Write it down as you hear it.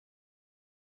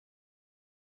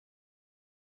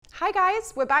Hi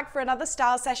guys, we're back for another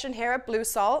style session here at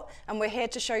Bleusalt, and we're here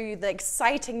to show you the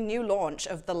exciting new launch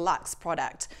of the Luxe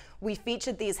product. We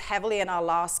featured these heavily in our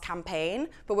last campaign,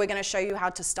 but we're going to show you how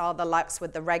to style the Luxe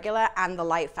with the regular and the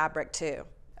light fabric too.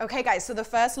 Okay guys, so the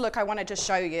first look I wanted to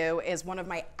show you is one of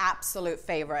my absolute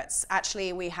favorites.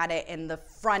 Actually, we had it in the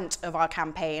front of our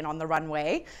campaign on the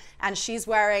runway, and she's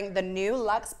wearing the new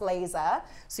Luxe blazer.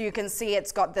 So you can see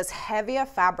it's got this heavier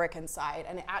fabric inside,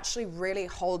 and it actually really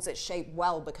holds its shape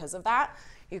well because of that.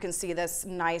 You can see this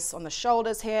nice on the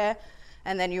shoulders here,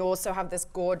 and then you also have this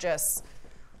gorgeous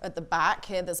at the back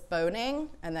here, this boning,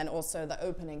 and then also the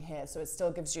opening here, so it still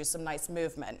gives you some nice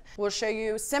movement. We'll show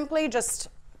you simply just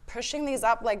pushing these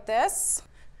up like this.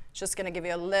 Just gonna give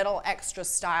you a little extra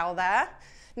style there.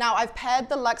 Now I've paired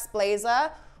the Luxe blazer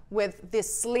with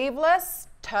this sleeveless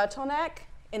turtleneck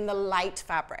in the light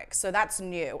fabric. So that's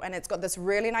new, and it's got this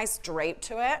really nice drape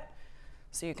to it.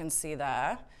 So you can see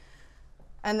there.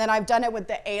 And then I've done it with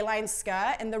the A-line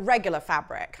skirt in the regular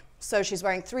fabric. So she's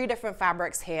wearing 3 different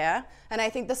fabrics here, and I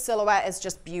think the silhouette is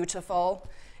just beautiful.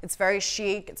 It's very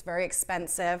chic, it's very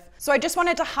expensive. So I just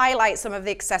wanted to highlight some of the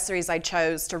accessories I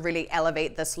chose to really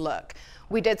elevate this look.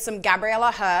 We did some Gabriela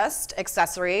Hearst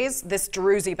accessories. This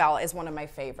Druzy belt is one of my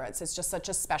favorites. It's just such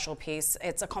a special piece.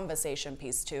 It's a conversation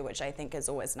piece too, which I think is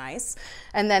always nice.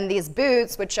 And then these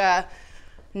boots, which are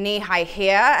knee-high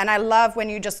here, and I love when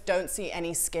you just don't see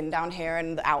any skin down here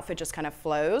and the outfit just kind of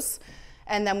flows.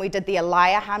 And then we did the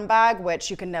Alaya handbag, which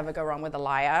you can never go wrong with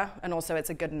Alaya, and also it's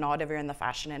a good nod if you're in the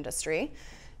fashion industry.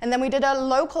 And then we did a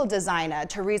local designer,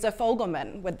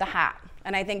 Teressa with the hat.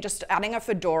 And I think just adding a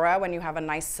fedora when you have a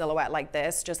nice silhouette like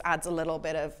this just adds a little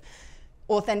bit of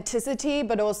authenticity,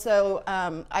 but also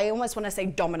I almost want to say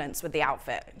dominance with the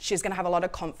outfit. She's going to have a lot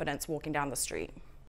of confidence walking down the street.